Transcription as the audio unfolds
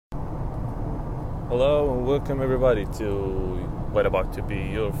Hello and welcome everybody to what about to be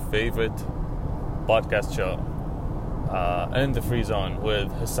your favorite podcast show, In the Free Zone with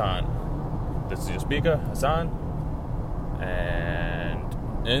Hassan. This is your speaker, Hassan,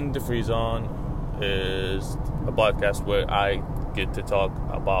 and In the Free Zone is a podcast where I get to talk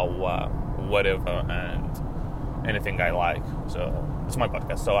about whatever and anything I like. So it's my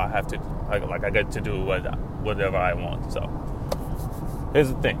podcast, so I get to do whatever I want. So here's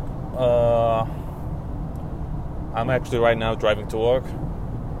the thing. I'm actually right now driving to work.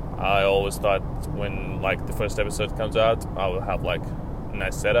 I always thought when the first episode comes out, I will have a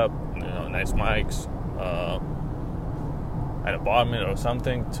nice setup, nice mics, an apartment or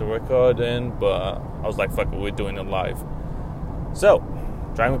something to record in. But I was like, fuck it, we're doing it live. So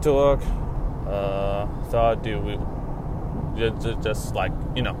driving to work, thought we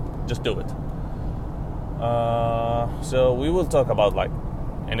just do it. So we will talk about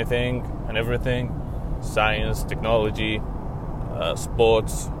anything and everything. Science, technology,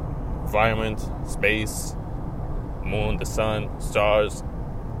 sports, environment, space, moon, the sun, stars,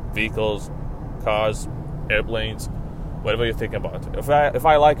 vehicles, cars, airplanes, whatever you think about it. If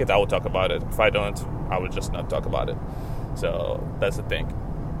I like it, I will talk about it. If I don't, I will just not talk about it. So that's the thing.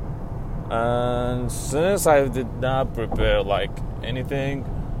 And since I did not prepare anything,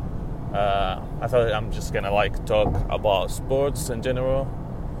 I thought I'm just gonna talk about sports in general.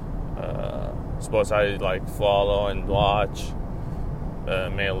 Sports I follow and watch,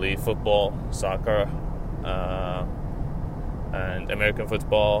 mainly football, soccer, and American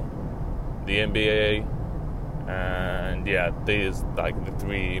football, the NBA, and these the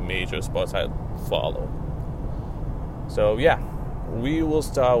three major sports I follow. So we will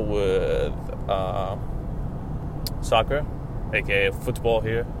start with soccer, aka football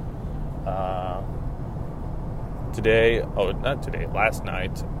here. Last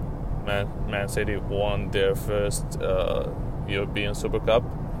night, Man City won their first European Super Cup.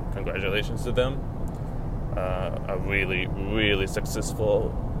 Congratulations to them. A really, really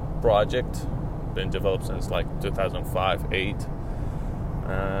successful project. Been developed since 2005-08.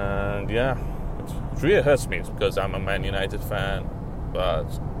 And it really hurts me because I'm a Man United fan. But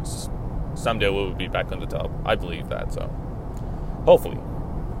someday we will be back on the top. I believe that, so hopefully.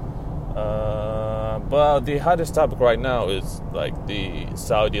 But the hottest topic right now is the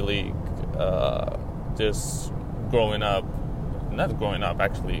Saudi League just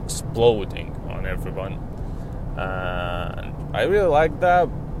actually exploding on everyone. And I really like that.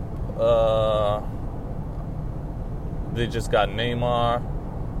 They just got Neymar,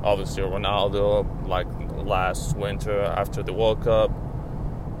 obviously Ronaldo, last winter after the World Cup,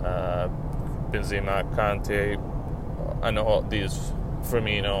 Benzema, Kante, I know all these,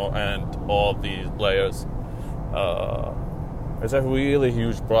 Firmino, and all these players. It's a really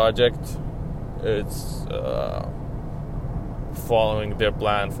huge project. It's following their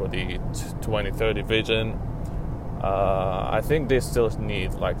plan for the 2030 vision. I think they still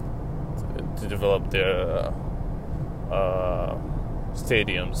need to develop their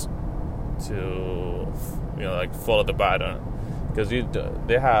stadiums to follow the pattern, because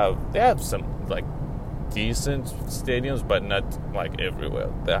they have some decent stadiums, but not everywhere.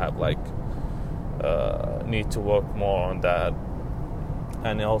 They have need to work more on that,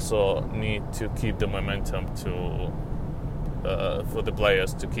 and they also need to keep the momentum for the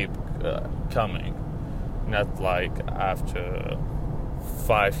players to keep coming. Not after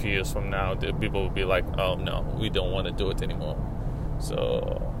 5 years from now, the people will be oh no, we don't want to do it anymore.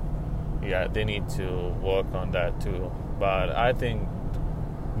 So they need to work on that too. But I think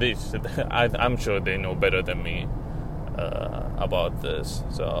I'm sure they know better than me about this.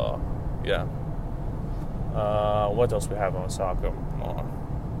 So what else we have on soccer more?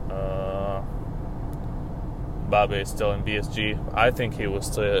 Mbappe is still in PSG. I think he will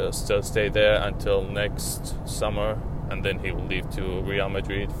still stay there until next summer, and then he will leave to Real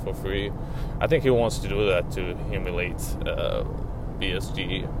Madrid for free. I think he wants to do that to humiliate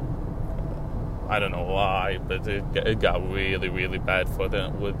PSG. I don't know why, but it got really, really bad with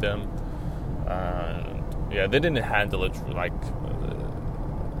them. And they didn't handle it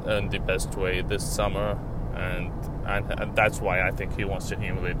in the best way this summer, and that's why I think he wants to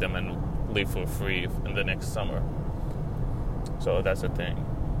humiliate them and leave for free in the next summer. So that's the thing.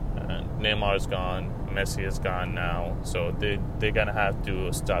 And Neymar is gone, Messi is gone now, so they're gonna have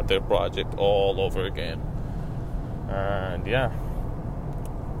to start their project all over again. And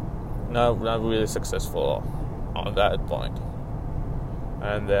not really successful on that point.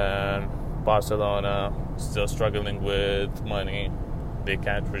 And then Barcelona still struggling with money. They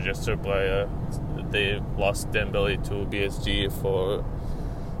can't register player. They lost Dembele to PSG for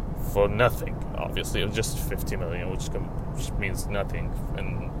for nothing. Obviously, it was just $50 million, which means nothing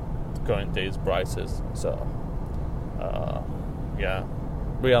in current days prices. So,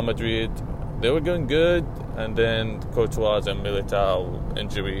 Real Madrid, they were going good, and then Courtois and Militao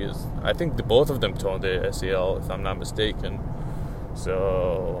injuries. I think both of them torn their ACL, if I'm not mistaken.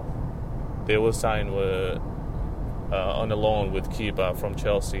 So they will sign with on a loan with Kiba from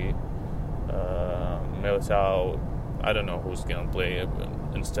Chelsea. Militao, I don't know who's gonna play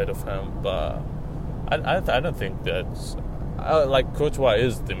instead of him, but I don't think that's like Courtois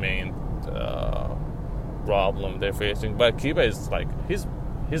is the main problem they're facing. But Kiba is like he's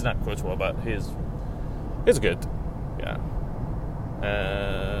not Courtois, but he's good, yeah.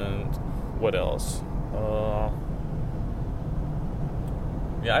 And what else?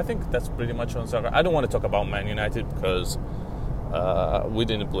 I think that's pretty much on soccer. I don't want to talk about Man United because we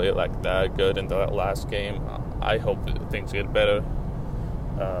didn't play like that good in the last game. I hope things get better.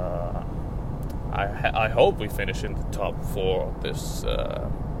 I hope we finish in the top 4 this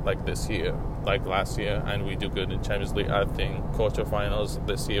year, like last year, and we do good in Champions League. I think quarterfinals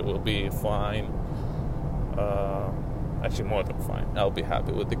this year will be fine. Actually, more than fine. I'll be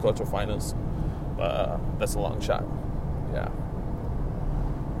happy with the quarterfinals, but that's a long shot. Yeah.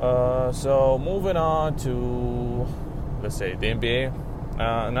 So moving on to, let's say, the NBA.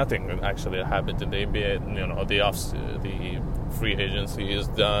 Nothing actually happened in the NBA. You know, the free agency is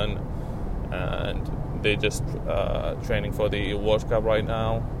done, and they just training for the World Cup right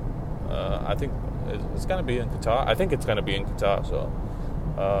now. I think it's gonna be in Qatar. I think it's gonna be in Qatar. So,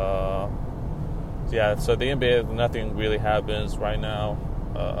 so the NBA, nothing really happens right now.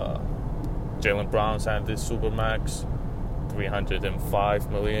 Jaylen Brown signed this Supermax, $305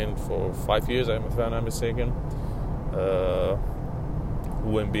 million for 5 years, if I'm not mistaken.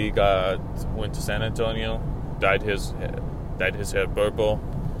 Wemby went to San Antonio, dyed his hair purple.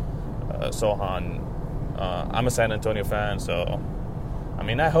 Sohan, I'm a San Antonio fan, so I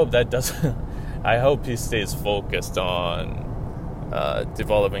mean, I hope that doesn't. I hope he stays focused on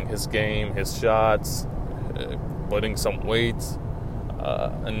developing his game, his shots, putting some weight,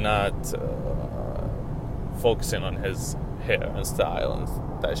 and not focusing on his hair and style and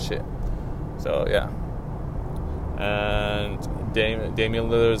that shit. So yeah. And Damian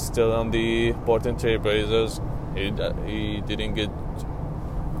Lillard is still on the Portland Trail Blazers. He didn't get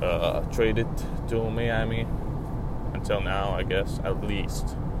traded to Miami until now, I guess, at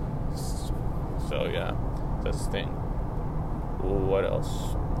least. So yeah, that's the thing. What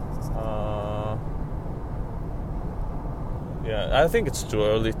else? I think it's too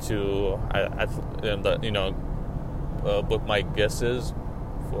early to put my guesses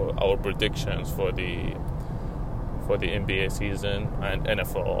for our predictions for the NBA season and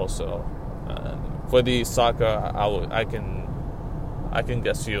NFL also. And for the soccer, I can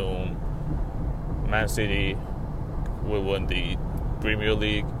assume Man City will win the Premier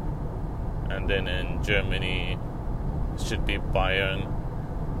League, and then in Germany it should be Bayern.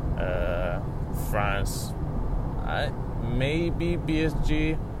 France, maybe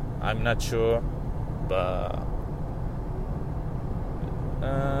PSG. I'm not sure, but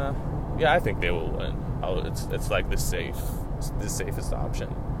I think they will win. It's like the safest option.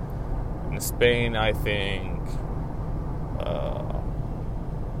 In Spain, I think.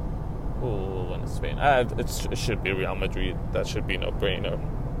 Who will win in Spain? It should be Real Madrid. That should be no-brainer.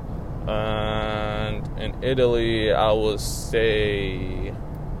 And in Italy, I will say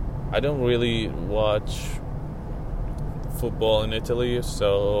I don't really watch football in Italy,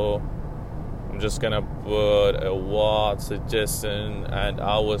 so I'm just gonna put a wild suggestion, and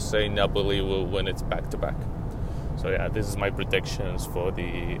I will say Napoli will win it back-to-back. So yeah, this is my predictions for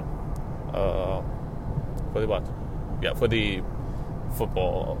the what? Yeah, for the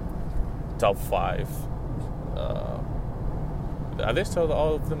football top 5. Are they still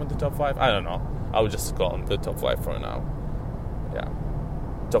all of them in the top 5? I don't know. I would just call them the top 5 for now. Yeah,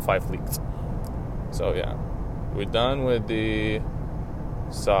 top 5 leagues. So yeah, we're done with the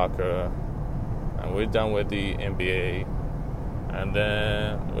soccer, and we're done with the NBA, and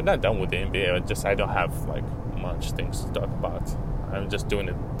then we're not done with the NBA. I don't have like much things to talk about. I'm just doing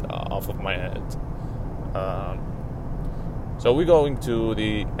it off of my head. So we're going to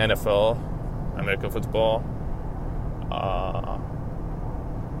the NFL, American football. I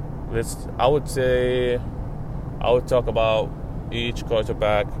would talk about each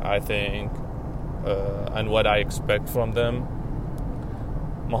quarterback, I think, and what I expect from them.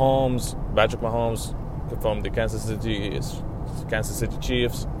 Patrick Mahomes from the Kansas City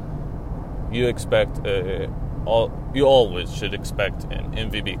Chiefs. You always should expect an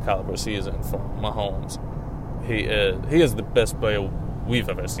MVP caliber season from Mahomes. He is the best player we've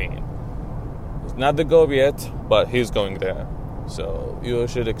ever seen. He's not the goal yet, but he's going there. So you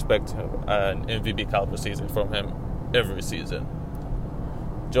should expect an MVP caliber season from him every season.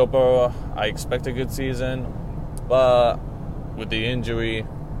 Joe Burrow, I expect a good season, but with the injury,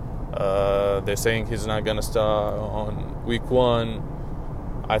 they're saying he's not going to start on week 1.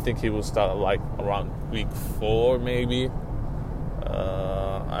 I think he will start like around week 4 maybe.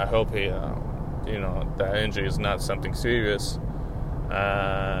 I hope he, that injury is not something serious.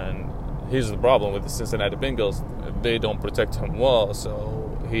 And here's the problem with the Cincinnati Bengals: they don't protect him well.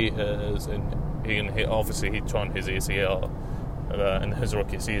 So he obviously torn his ACL in his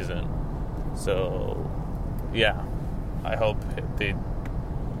rookie season. So yeah, I hope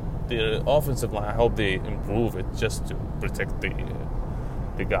the offensive line, I hope they improve it just to protect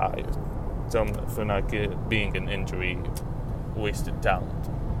the guy for not being an injury wasted talent.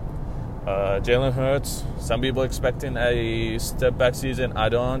 Jalen Hurts, some people expecting a step back season. I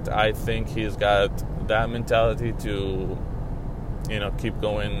don't. I think he's got that mentality to keep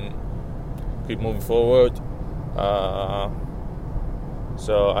moving forward.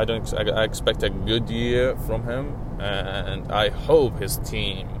 So I expect a good year from him, and I hope his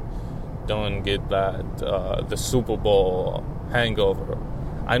team don't get the Super Bowl hangover.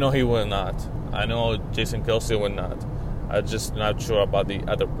 I know he will not. I know Jason Kelce will not. I'm just not sure about the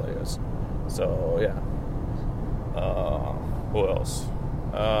other players. So yeah. Who else?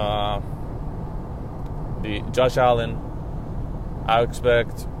 The Josh Allen. I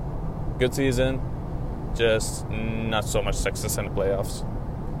expect good season, just not so much success in the playoffs.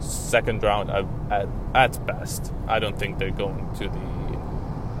 Second round at best. I don't think they're going to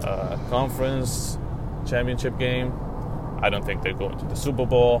the conference championship game. I don't think they're going to the Super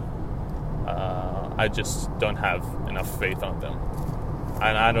Bowl. I just don't have enough faith on them.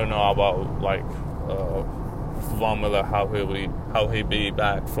 And I don't know about Von Miller, how he'll be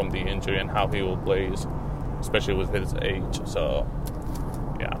back from the injury and how he will play, especially with his age. So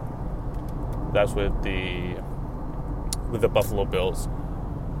yeah, that's with the Buffalo Bills.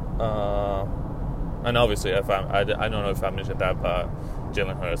 And obviously, I don't know if I mentioned that, but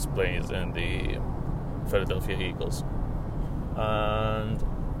Jalen Hurts plays in the Philadelphia Eagles. And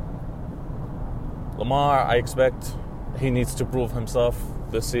Lamar, I expect he needs to prove himself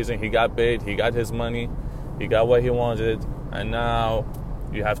this season. He got paid, he got his money, he got what he wanted, and now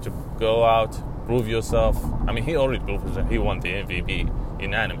you have to go out, prove yourself. I mean, he already proved himself. He won the MVP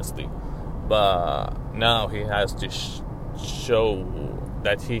unanimously, but now he has to show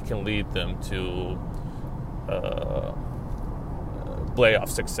that he can lead them to playoff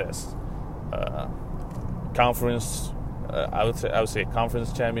success. Conference, I would say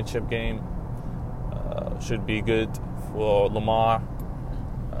conference championship game should be good for Lamar.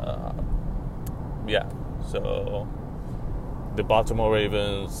 So the Baltimore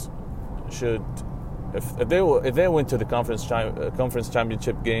Ravens should, if they went to the conference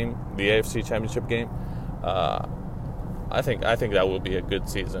championship game, the AFC championship game, I think that will be a good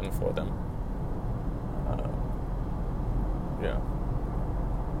season for them.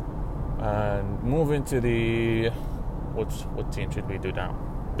 And moving to the what team should we do now?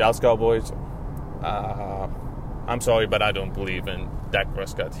 Dallas Cowboys. I'm sorry, but I don't believe in Dak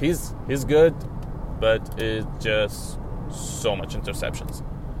Prescott. He's good, but it's just so much interceptions.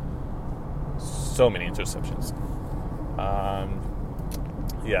 So many interceptions. And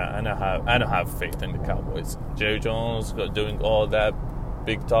I don't have faith in the Cowboys. Jerry Jones doing all that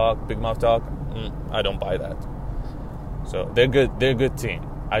big mouth talk. I don't buy that. So they're good. They're a good team.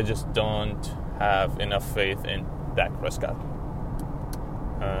 I just don't have enough faith in Dak Prescott.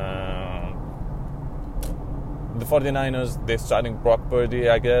 The 49ers, they're starting Brock Purdy,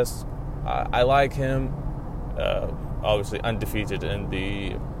 I guess. I like him. Obviously undefeated in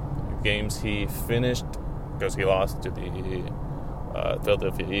the games he finished, because he lost to the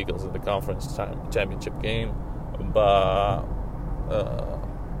Philadelphia Eagles in the conference championship game. But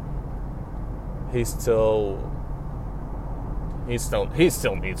he still needs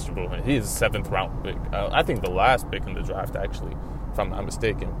to prove it. He's a 7th round pick. I think the last pick in the draft, actually, if I'm not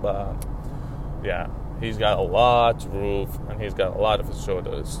mistaken. But yeah, he's got a lot to prove, and he's got a lot of his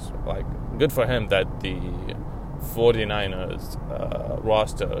shoulders. Like, good for him that the 49ers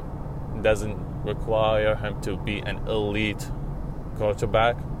roster doesn't require him to be an elite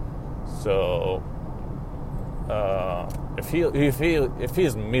quarterback. So if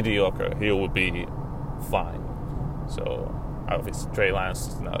he's mediocre, he will be fine. So obviously Trey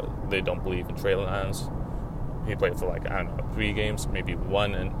Lance, they don't believe in Trey Lance. He played for 3 games, maybe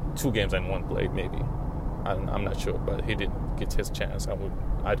 2 games and 1 play, maybe. I'm not sure, but he didn't get his chance.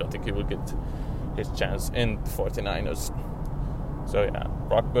 I don't think he would get his chance in the 49ers. So yeah,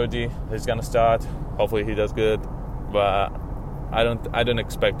 Brock Purdy, he's gonna start. Hopefully he does good, but I don't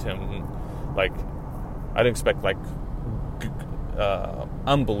expect him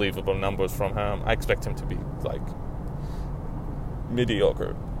unbelievable numbers from him. I expect him to be like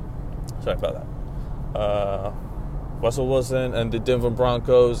mediocre. Sorry about that. Russell Wilson and the Denver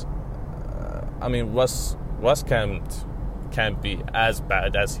Broncos. Russ can't be as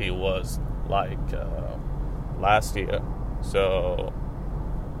bad as he was last year. So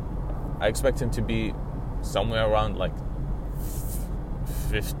I expect him to be somewhere around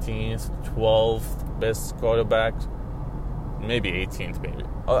 15th, 12th best quarterback, maybe 18th, maybe.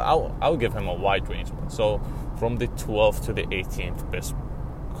 I'll give him a wide range. So from the 12th to the 18th best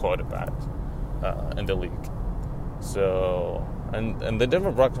quarterback in the league. So and the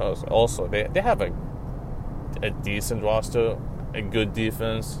Denver Broncos also they have a decent roster, a good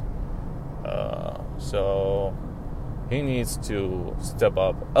defense. So he needs to step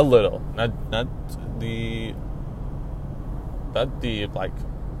up a little, not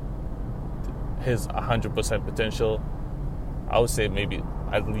his 100% potential. I would say maybe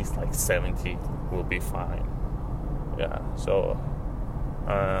at least 70 will be fine. Yeah. So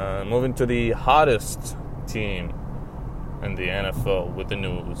moving to the hottest team in the NFL with the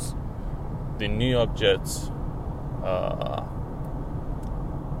news, the New York Jets.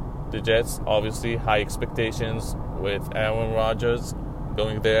 The Jets, obviously, high expectations with Aaron Rodgers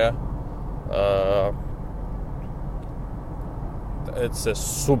going there. It's a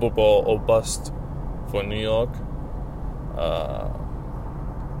Super Bowl or bust for New York.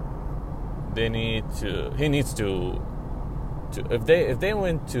 He needs to if they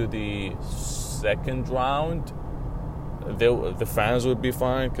went to the second round, the fans would be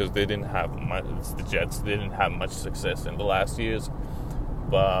fine because they didn't have much. The Jets didn't have much success in the last years.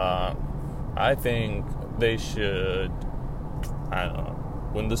 But I think they should,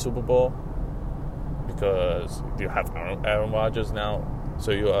 win the Super Bowl because you have Aaron Rodgers now,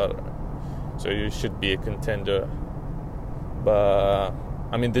 so you should be a contender. But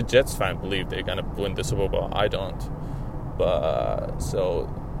the Jets fan believe they're gonna win the Super Bowl. I don't. But so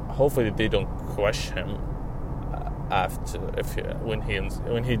hopefully they don't crush him when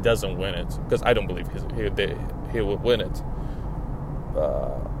he doesn't win it, because I don't believe he will win it.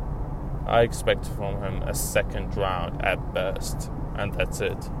 I expect from him a second round at best, and that's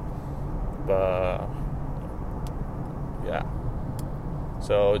it. But yeah,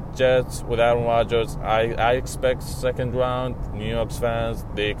 so Jets with Aaron Rodgers, I expect second round. New York fans,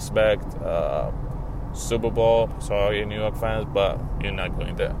 they expect Super Bowl. Sorry, New York fans, but you're not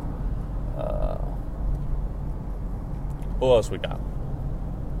going there. Who else we got?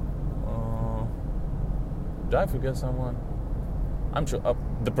 Did I forget someone? I'm sure.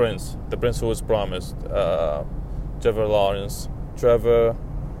 The Prince who was promised. Trevor Lawrence. Trevor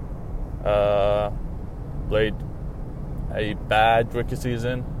played a bad rookie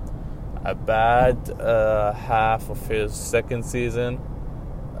season, a bad half of his second season,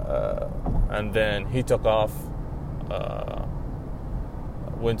 and then he took off.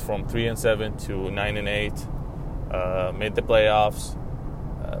 Went from 3-7 to 9-8. Made the playoffs.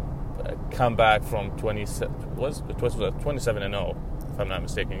 Come back from 27-0, if I'm not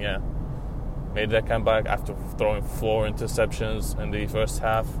mistaken. Yeah, made that comeback after throwing 4 interceptions in the first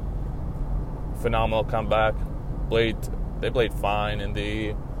half. Phenomenal comeback. They played fine in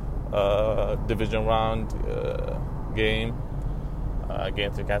the division round game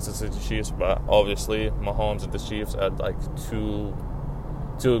against the Kansas City Chiefs, but obviously Mahomes and the Chiefs are too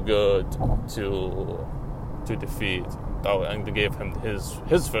good to defeat. And they gave him his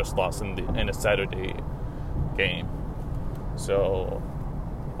first loss in a Saturday game. So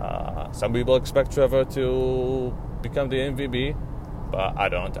some people expect Trevor to become the MVP, but I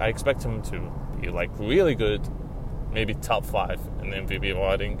don't. I expect him to be really good, maybe top 5 in the MVP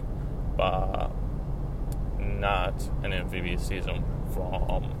voting, but not an MVP season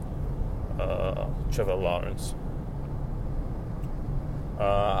from Trevor Lawrence.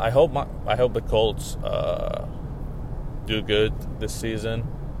 I hope the Colts do good this season.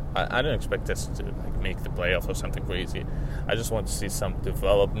 I don't expect us to make the playoff or something crazy. I just want to see some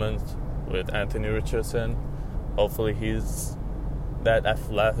development with Anthony Richardson. Hopefully that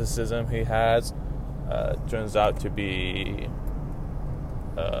athleticism he has turns out to be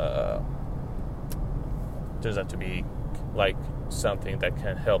something that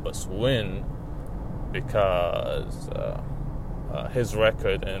can help us win, because his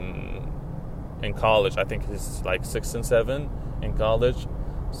record in college, I think he's 6-7 in college,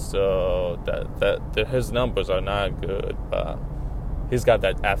 so that his numbers are not good, but he's got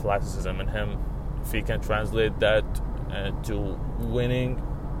that athleticism in him. If he can translate that to winning,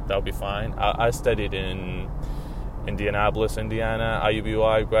 that'll be fine. I studied in Indianapolis, Indiana,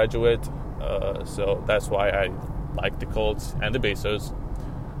 IUBUI graduate, so that's why I like the Colts and the Pacers.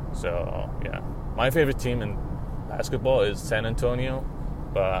 So yeah, my favorite team in basketball is San Antonio,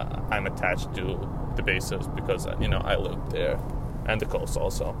 but I'm attached to the Pacers because I lived there, and the Colts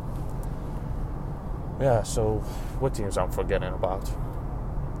also. Yeah, so what teams I'm forgetting about?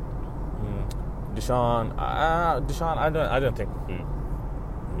 Deshaun. I don't think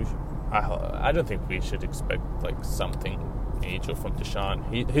I don't think we should expect like something major from Deshaun.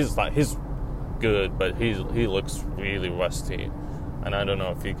 He's good, but he looks really rusty, and I don't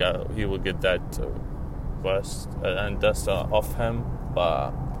know if he will get that rust and dust off him.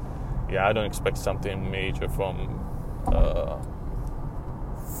 But yeah, I don't expect something major from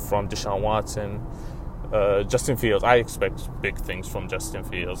Deshaun Watson. Justin Fields, I expect big things from Justin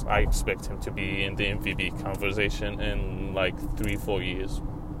Fields. I expect him to be in the MVP conversation in like 3-4 years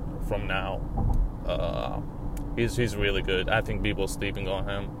from now. He's really good. I think people sleeping on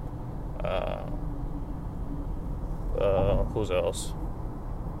him. Who's else?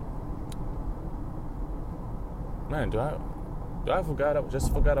 Man, do I forgot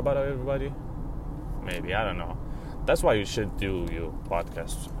about everybody? Maybe, I don't know. That's why you should do your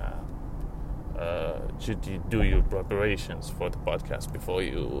podcast. Should you do your preparations for the podcast before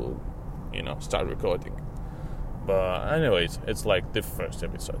you start recording? But anyways, it's like the first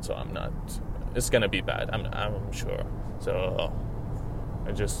episode, so it's gonna be bad. I'm sure. So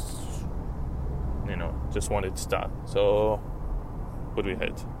I just wanted to start. So what do we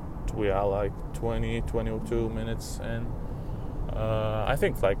hit? We are like 22 minutes in. I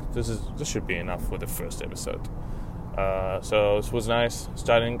think like this should be enough for the first episode. So this was nice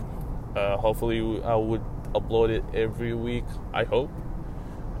starting. Hopefully I would upload it every week, I hope.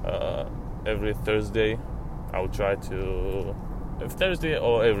 Every Thursday. I will try to, if Thursday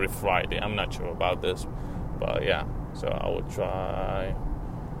or every Friday. I'm not sure about this. But yeah, so I will try.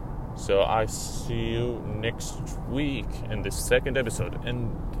 So I see you next week in the second episode.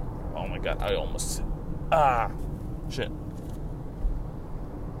 And oh my god, I almost shit.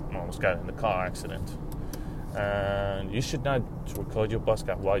 I almost got in the car accident. And you should not record your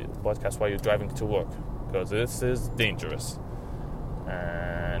podcast while you're driving to work, because this is dangerous.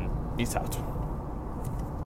 And peace out.